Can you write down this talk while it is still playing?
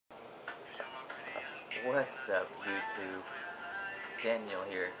What's up, YouTube? Daniel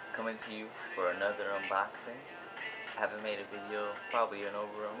here, coming to you for another unboxing. I haven't made a video probably in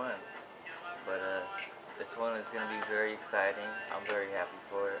over a month, but this one is going to be very exciting. I'm very happy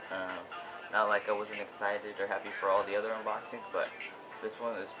for it. Not like I wasn't excited or happy for all the other unboxings, but this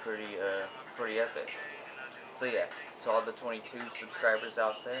one is pretty epic. So yeah, to all the 22 subscribers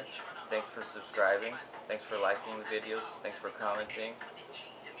out there, thanks for subscribing, thanks for liking the videos, thanks for commenting,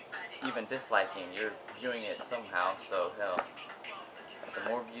 even disliking. You're viewing it somehow, so hell, the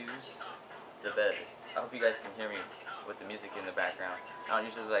more views, the better. I hope you guys can hear me with the music in the background. I don't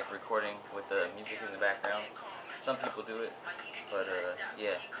usually like recording with the music in the background. Some people do it, but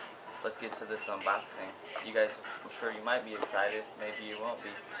yeah. Let's get to this unboxing. You guys, I'm sure you might be excited. Maybe you won't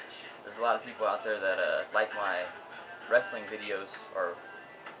be. There's a lot of people out there that like my wrestling videos or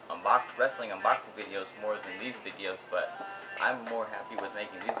wrestling unboxing videos more than these videos, but I'm more happy with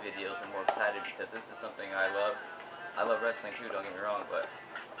making these videos and more excited because this is something I love. I love wrestling too, don't get me wrong, but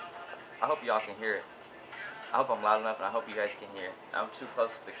I hope y'all can hear it. I hope I'm loud enough and I hope you guys can hear it. I'm too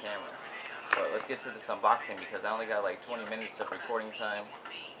close to the camera. But let's get to this unboxing because I only got like 20 minutes of recording time.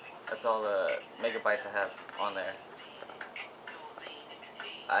 That's all the megabytes I have on there.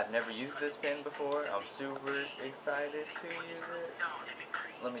 I've never used this pen before. I'm super excited to use it.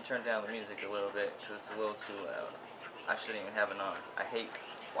 Let me turn down the music a little bit because it's a little too loud. I shouldn't even have it on. I hate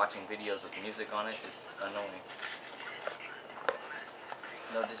watching videos with music on it. It's annoying.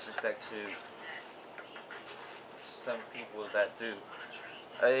 No disrespect to some people that do.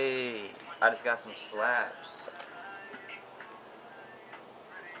 Hey, I just got some slabs.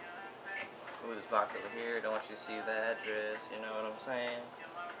 Ooh, this box over here, don't want you to see the address, you know what I'm saying?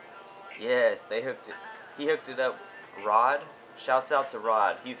 Yes, they hooked it. He hooked it up. Rod, shouts out to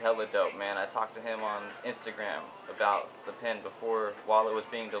Rod. He's hella dope, man. I talked to him on Instagram about the pen before, while it was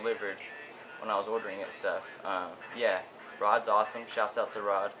being delivered, when I was ordering it and stuff. Yeah, Rod's awesome. Shouts out to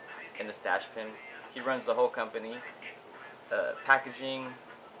Rod in the Thestachepen. He runs the whole company, packaging,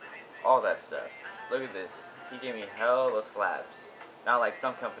 all that stuff. Look at this. He gave me hella slabs. Not like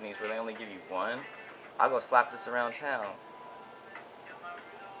some companies where they only give you one. I'll go slap this around town.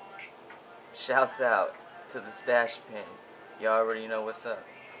 Shouts out to the Thestachepen. Y'all already know what's up.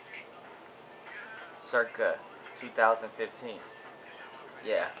 Circa 2015.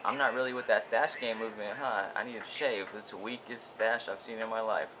 Yeah, I'm not really with that stash game movement, huh? I need to shave. It's the weakest stash I've seen in my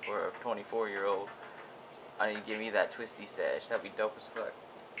life for a 24-year-old. I need to give me that twisty stash. That'd be dope as fuck.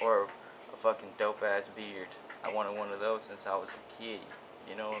 Or a fucking dope-ass beard. I wanted one of those since I was a kid.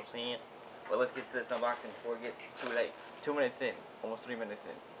 You know what I'm saying? But let's get to this unboxing before it gets too late. 2 minutes in. Almost 3 minutes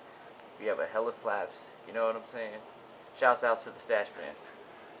in. We have a hella slabs. You know what I'm saying? Shouts out to the Thestachepen.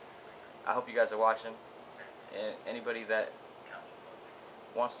 I hope you guys are watching. And anybody that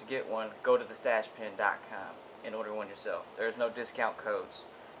wants to get one, go to thestachepen.com and order one yourself. There's no discount codes.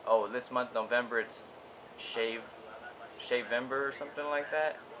 Oh, this month, November, it's Shavember or something like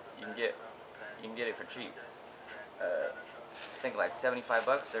that. You can get it for cheap. I think like 75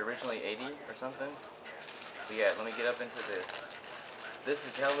 bucks. They're originally 80 or something. But yeah, let me get up into this. This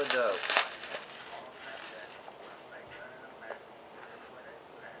is hella dope.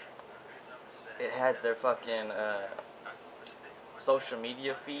 It has their fucking social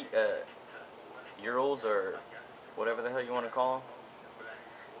media feed, URLs or whatever the hell you want to call them.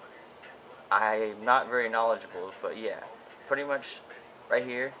 I'm not very knowledgeable, but yeah, pretty much right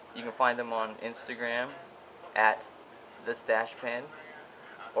here. You can find them on Instagram at Thestachepen,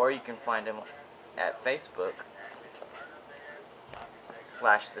 or you can find them at Facebook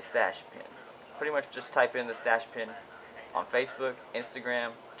 /Thestachepen. Pretty much just type in Thestachepen on Facebook,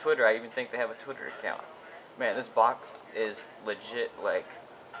 Instagram, Twitter. I even think they have a Twitter account. Man, this box is legit. Like,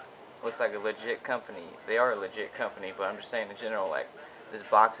 looks like a legit company. They are a legit company, but I'm just saying in general, like, this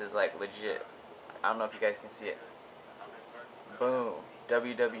box is like legit. I don't know if you guys can see it. Boom.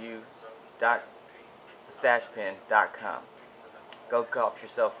 www.thestachepen.com. Go cop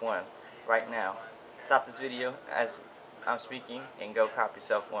yourself one right now. Stop this video as I'm speaking and go cop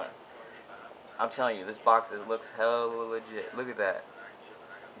yourself one. I'm telling you, this box looks hella legit. Look at that.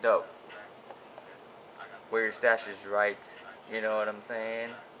 Dope. Where your stash is right. You know what I'm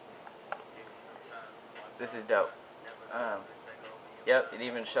saying? This is dope. Yep, it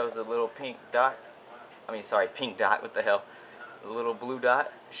even shows a little pink dot. I mean, sorry, pink dot. What the hell? A little blue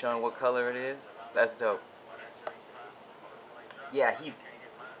dot showing what color it is. That's dope. Yeah, he's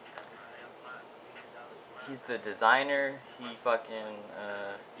the designer. He fucking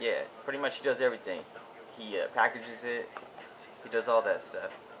yeah, pretty much he does everything. He packages it. He does all that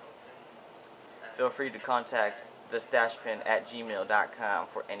stuff. Feel free to contact thestachepen@gmail.com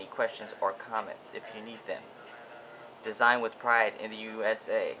for any questions or comments if you need them. Designed with pride in the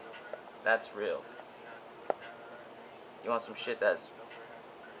USA. That's real. You want some shit that's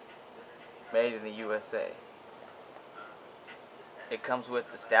made in the USA. It comes with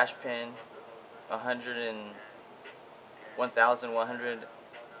the stash pen, 1100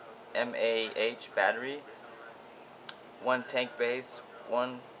 mAh battery, one tank base,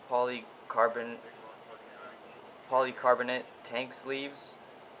 one polycarbonate tank sleeves,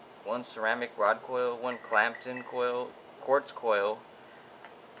 one ceramic rod coil, one Clampton coil, quartz coil.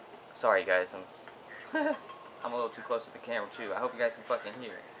 Sorry guys, I'm a little too close to the camera too. I hope you guys can fucking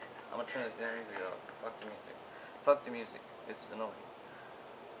hear it. I'm gonna turn this damn music off. Fuck the music. Fuck the music. It's annoying.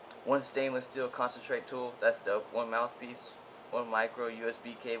 One stainless steel concentrate tool. That's dope. One mouthpiece. One micro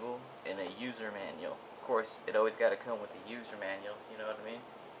USB cable. And a user manual. Of course, it always gotta come with a user manual. You know what I mean?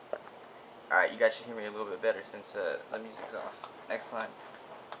 Alright, you guys should hear me a little bit better since the music's off. Next time,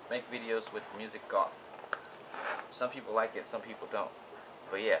 make videos with the music off. Some people like it, some people don't.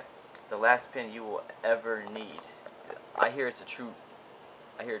 But yeah, the last pen you will ever need. I hear it's a true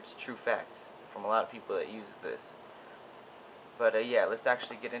fact from a lot of people that use this. But yeah, let's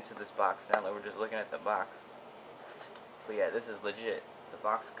actually get into this box now that we're just looking at the box. But yeah, this is legit. The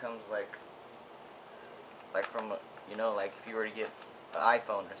box comes like from, you know, like if you were to get an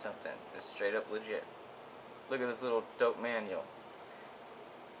iPhone or something. It's straight up legit. Look at this little dope manual.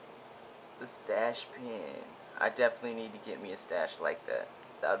 The stash pen. I definitely need to get me a stash like that.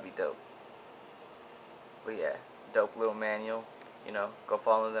 That would be dope. But yeah, dope little manual. You know, go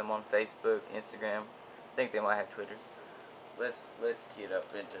follow them on Facebook, Instagram. I think they might have Twitter. Let's get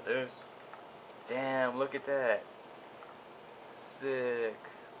up into this. Damn, look at that. Sick.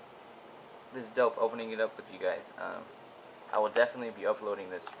 This is dope, opening it up with you guys. I will definitely be uploading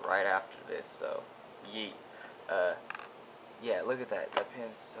this right after this, so yeet. Yeah, look at that. That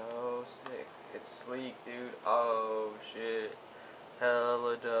pen's so sick. It's sleek, dude. Oh shit.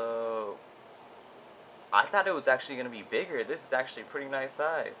 Hella dope. I thought it was actually gonna be bigger. This is actually a pretty nice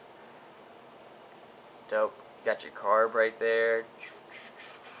size. Dope. Got your carb right there.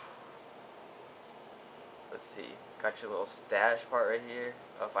 Let's see. Got your little stash part right here.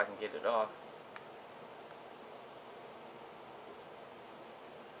 Oh, if I can get it off.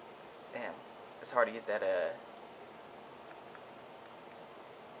 Damn. It's hard to get that, the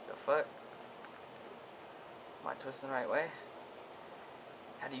fuck? Am I twisting the right way?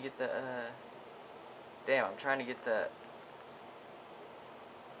 How do you get the, damn, I'm trying to get the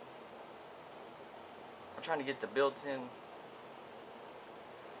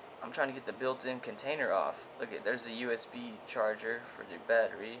built-in container off. Look at, there's a USB charger for the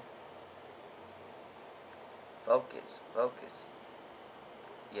battery. Focus.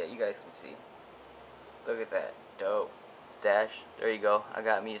 Yeah, you guys can see. Look at that. Dope. Stash. There you go. I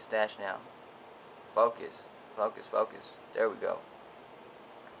got me a stash now. Focus. There we go.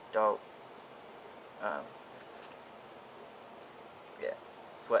 Dope. Yeah.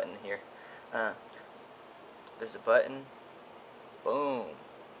 Sweating here. There's a button. Boom.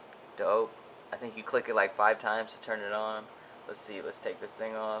 Dope. I think you click it like 5 times to turn it on. Let's see. Let's take this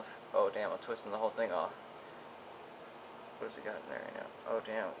thing off. Oh, damn. I'm twisting the whole thing off. What's it got in there right now? Oh,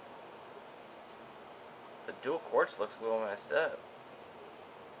 damn. The dual quartz looks a little messed up.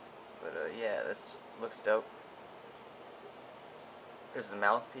 But, yeah, this looks dope. There's the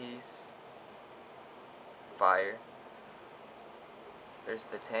mouthpiece. Fire. There's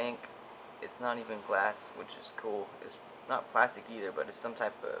the tank. It's not even glass, which is cool. It's not plastic either, but it's some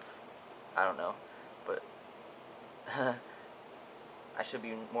type of, I don't know. But, I should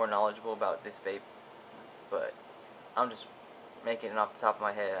be more knowledgeable about this vape. But, I'm just making it off the top of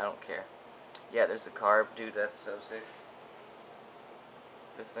my head. I don't care. Yeah, there's the carb. Dude, that's so sick.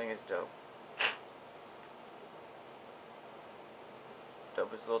 This thing is dope.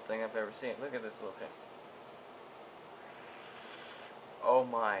 Dopest little thing I've ever seen. Look at this little thing. Oh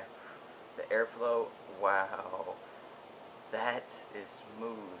my. The airflow. Wow. That is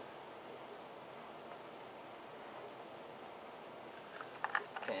smooth.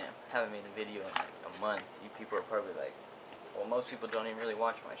 Damn. Haven't made a video in like a month. You people are probably like, well, most people don't even really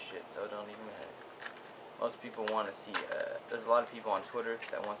watch my shit, so it don't even matter. Most people want to see, there's a lot of people on Twitter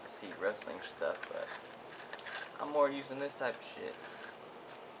that wants to see wrestling stuff, but I'm more using this type of shit.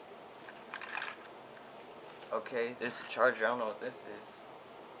 Okay, there's the charger. I don't know what this is.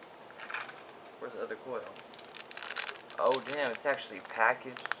 Where's the other coil? Oh, damn, it's actually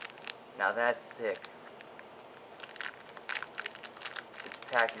packaged. Now that's sick. It's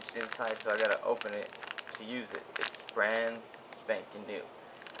packaged inside, so I gotta open it to use it. It's brand spanking new.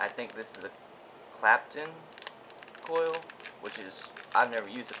 I think this is a Clapton coil, which is, I've never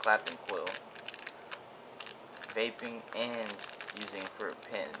used a clapping coil. Vaping and using for a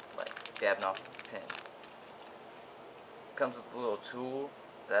pen, like dabbing off a pen. Comes with a little tool,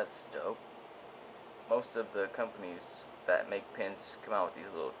 that's dope. Most of the companies that make pens come out with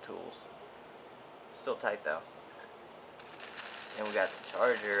these little tools. Still tight though. And we got the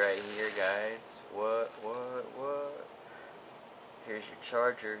charger right here, guys. What? Here's your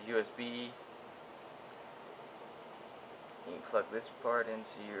charger, USB. You can plug this part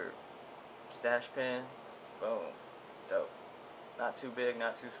into your stash pen. Boom. Dope. Not too big,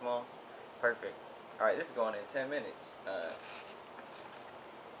 not too small. Perfect. Alright, this is going in 10 minutes.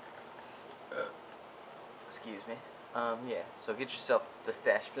 Excuse me. Yeah, so get yourself the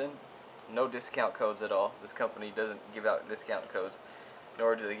stash pen. No discount codes at all. This company doesn't give out discount codes,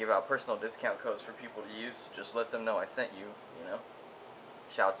 nor do they give out personal discount codes for people to use. Just let them know I sent you, you know.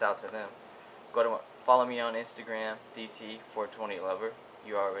 Shouts out to them. Follow me on Instagram, DT420Lover.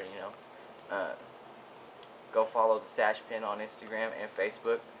 You already know. Go follow the Stash Pen on Instagram and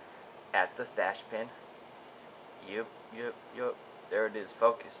Facebook at the Stash Pen. Yup. There it is,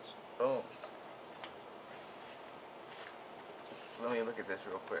 focused. Boom. Let me look at this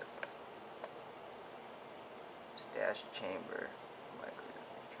real quick. Stash chamber.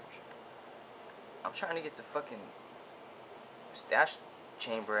 I'm trying to get the fucking stash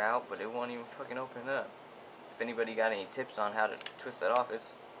chamber out, but it won't even fucking open up. If anybody got any tips on how to twist that off,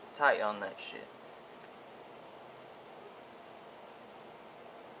 it's tight on that shit.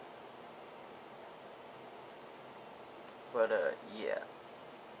 But yeah.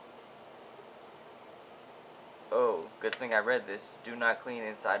 Oh, good thing I read this. Do not clean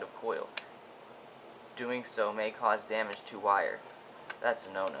inside of coil. Doing so may cause damage to wire. That's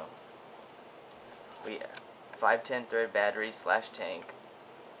a no-no. But yeah. 510 thread battery / tank.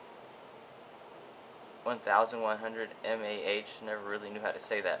 1100 mAh. Never really knew how to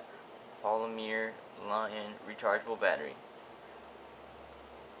say that. Polymer lion rechargeable battery.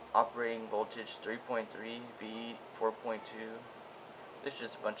 Operating voltage 3.3 V 4.2. This is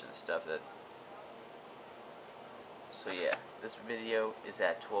just a bunch of the stuff that. So yeah, this video is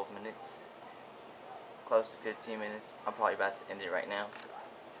at 12 minutes. Close to 15 minutes. I'm probably about to end it right now.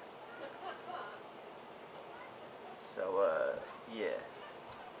 So yeah.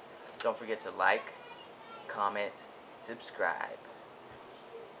 Don't forget to like, comment, subscribe.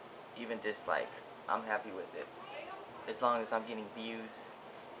 Even dislike. I'm happy with it. As long as I'm getting views,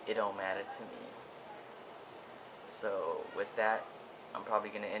 it don't matter to me. So with that, I'm probably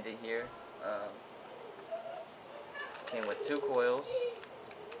gonna end it here. Came with 2 coils,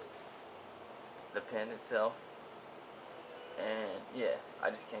 the pen itself, and yeah, I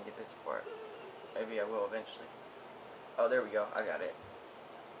just can't get this apart. Maybe I will eventually. Oh, there we go. I got it.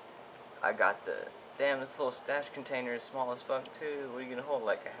 I got the. Damn, this little stash container is small as fuck too. What are you gonna hold?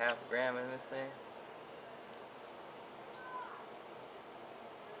 Like a half gram in this thing?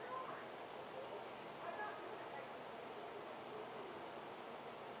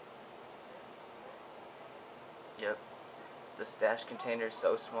 Yep. The stash container is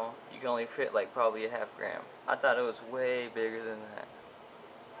so small, you can only fit like probably a half gram. I thought it was way bigger than that.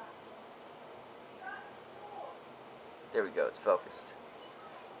 There we go, it's focused.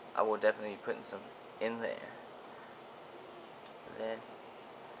 I will definitely be putting some in there. And then,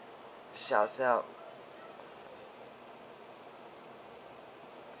 shouts out.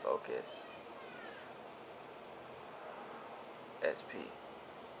 Focus. SP.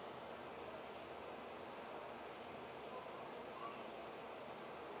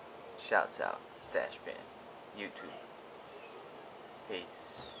 Shouts out. Stash Pen. YouTube. Peace.